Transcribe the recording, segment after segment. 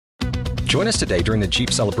Join us today during the Jeep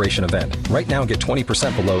Celebration event. Right now, get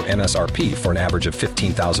 20% below MSRP for an average of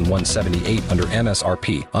 $15,178 under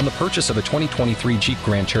MSRP on the purchase of a 2023 Jeep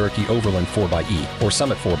Grand Cherokee Overland 4xE or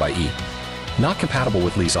Summit 4xE. Not compatible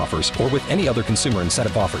with lease offers or with any other consumer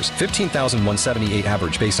incentive offers. $15,178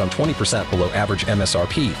 average based on 20% below average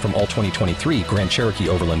MSRP from all 2023 Grand Cherokee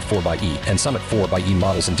Overland 4xE and Summit 4xE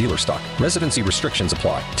models in dealer stock. Residency restrictions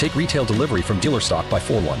apply. Take retail delivery from dealer stock by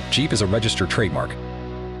 4/1. Jeep is a registered trademark.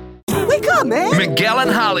 Wake up, man! Miguel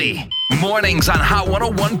and Holly. Mornings on Hot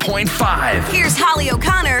 101.5. Here's Holly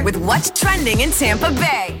O'Connor with What's Trending in Tampa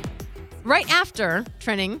Bay. Right after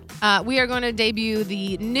trending, we are going to debut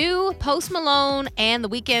the new Post Malone and The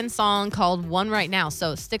Weeknd song called One Right Now.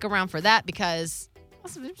 So stick around for that because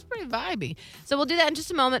it's pretty vibey. So we'll do that in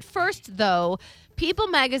just a moment. First, though, People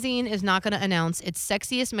magazine is not going to announce its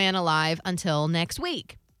sexiest man alive until next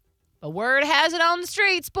week. But word has it on the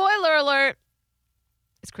street, spoiler alert,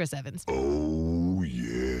 it's Chris Evans. Oh,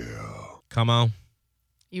 yeah. Come on.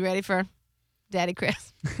 You ready for Daddy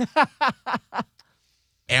Chris?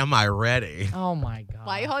 Am I ready? Oh, my God.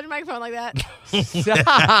 Why are you holding your microphone like that?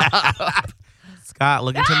 Scott,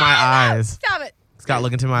 look into my eyes. Stop it. Scott,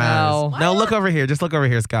 look into my eyes. No, look over here. Just look over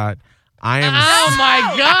here, Scott. I am. Oh,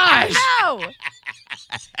 my gosh. No.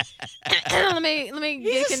 let me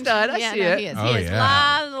He's a stud. I see it. He is. Oh, he is. yeah. A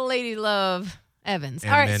lot of the ladies love Evans.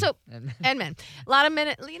 And all right, men. so and men. A lot of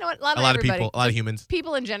men. You know what? A lot of everybody. People. A lot of humans.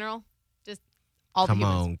 People in general. Just all Come the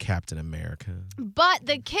humans. on, Captain America. But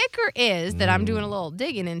the kicker is that I'm doing a little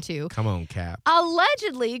digging into. Come on, Cap.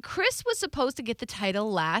 Allegedly, Chris was supposed to get the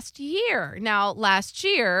title last year. Now, last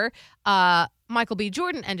year, Michael B.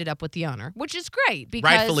 Jordan ended up with the honor, which is great because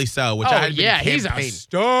Rightfully so. Which I had been he's a campaigning.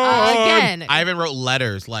 stud. again. I even wrote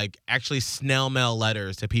letters, like actually snail mail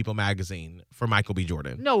letters to People magazine for Michael B.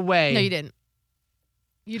 Jordan. No way. No, you didn't.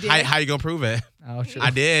 You did. How you gonna prove it? Oh, sure. I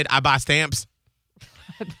did. I buy stamps.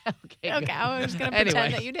 Okay, I'm just going to Anyway.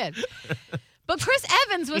 pretend that you did. But Chris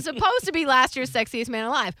Evans was supposed to be last year's sexiest man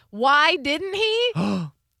alive. Why didn't he?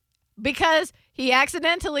 Because he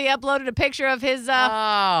accidentally uploaded a picture of his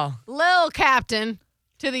Lil Captain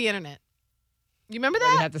to the internet. You remember What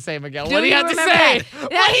do you that? have to say, Miguel? Do What do you have to remember say?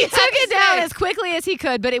 that? Now, he took it down as quickly as he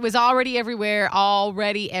could, but it was already everywhere.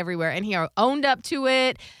 And he owned up to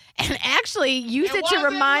it and actually used it to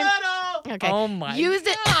remind... Okay. Oh, my used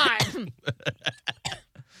God.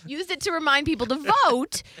 Used it to remind people to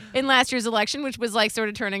vote in last year's election, which was like sort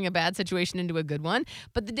of turning a bad situation into a good one.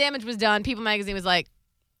 But the damage was done. People magazine was like,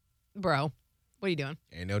 bro, what are you doing?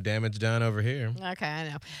 Ain't no damage done over here. Okay, I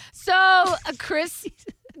know. So Chris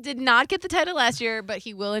did not get the title last year, but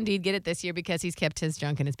he will indeed get it this year because he's kept his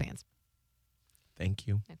junk in his pants. Thank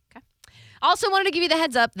you. Okay. Also wanted to give you the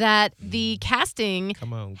heads up that the casting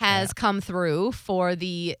has Cap. come through for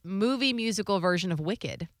the movie musical version of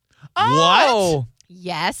Wicked. Oh.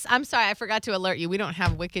 Yes. I'm sorry. I forgot to alert you. We don't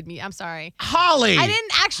have Wicked. I'm sorry. Holly. I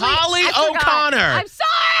didn't actually. Holly I forgot. O'Connor. I'm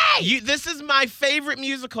sorry. This is my favorite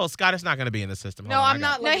musical. Scott is not going to be in the system. No, Hold on, I'm I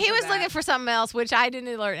got not. it. No, he was looking for something else, which I didn't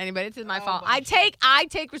alert anybody. It's my fault. I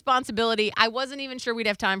take responsibility. I wasn't even sure we'd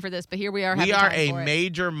have time for this, but here we are. We having are time a for it.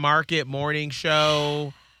 major market morning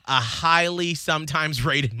show, a highly sometimes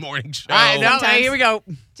rated morning show. All right, no, Sometimes. here we go.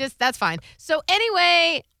 Just that's fine. So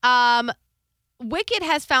anyway, Wicked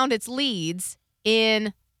has found its leads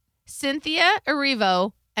in Cynthia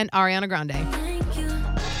Erivo and Ariana Grande.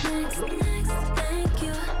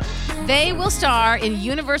 They will star in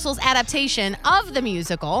Universal's adaptation of the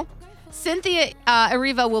musical. Cynthia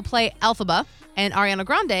Erivo will play Elphaba, and Ariana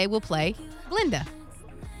Grande will play Glinda.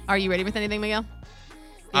 Are you ready with anything, Miguel?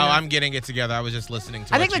 Oh, I'm getting it together. I was just listening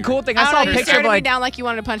to I what think the you- cool thing, I I don't saw know, a you picture stared of at me like. down like you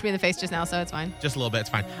wanted to punch me in the face just now, so it's fine. Just a little bit. It's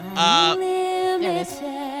fine. There it is.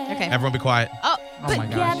 Okay. Everyone be quiet. Oh, Oh my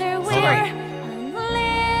gosh. Hold on.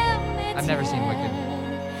 I've never seen Wicked.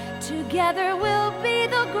 Together we'll be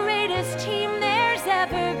the greatest team there's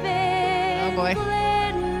ever been. Oh, boy.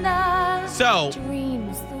 Glinda. So,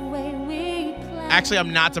 Dreams the way we planned. actually,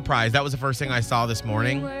 I'm not surprised. That was the first thing I saw this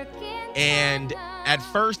morning. And at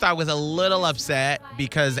first, I was a little upset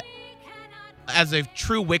because as a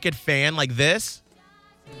true Wicked fan like this,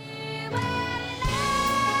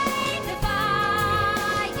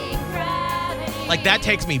 like that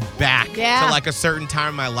takes me back Yeah. to like a certain time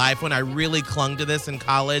in my life when I really clung to this in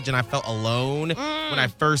college and I felt alone when I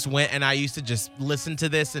first went, and I used to just listen to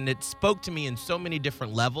this and it spoke to me in so many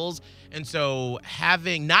different levels. And so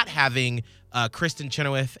not having Kristen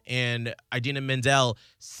Chenoweth and Idina Menzel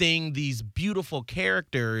sing these beautiful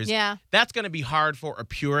characters, that's going to be hard for a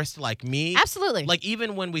purist like me. Absolutely. Like,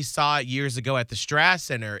 even when we saw it years ago at the Strass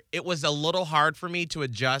Center, it was a little hard for me to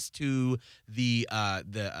adjust to the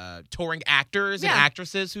touring actors and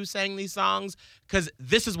actresses who sang these songs, because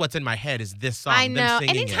this is what's in my head is this song. I know. Them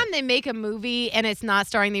singing Anytime they make a movie and it's not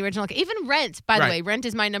starring the original, even Rent, by the way, Rent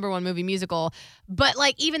is my number one movie musical. But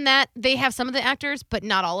like even that, they have some of the actors, but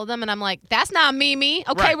not all of them. And I'm like, that's not Mimi.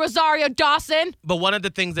 Okay, Rosario Dawson. But one of the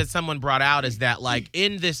things that someone brought out is that, like,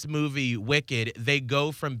 in this movie, Wicked, they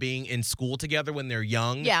go from being in school together when they're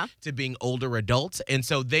young to being older adults. And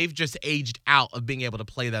so they've just aged out of being able to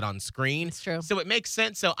play that on screen. It's true. So it makes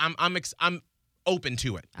sense. So I'm open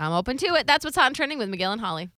to it. I'm open to it. That's what's hot and trending with Miguel and Holly.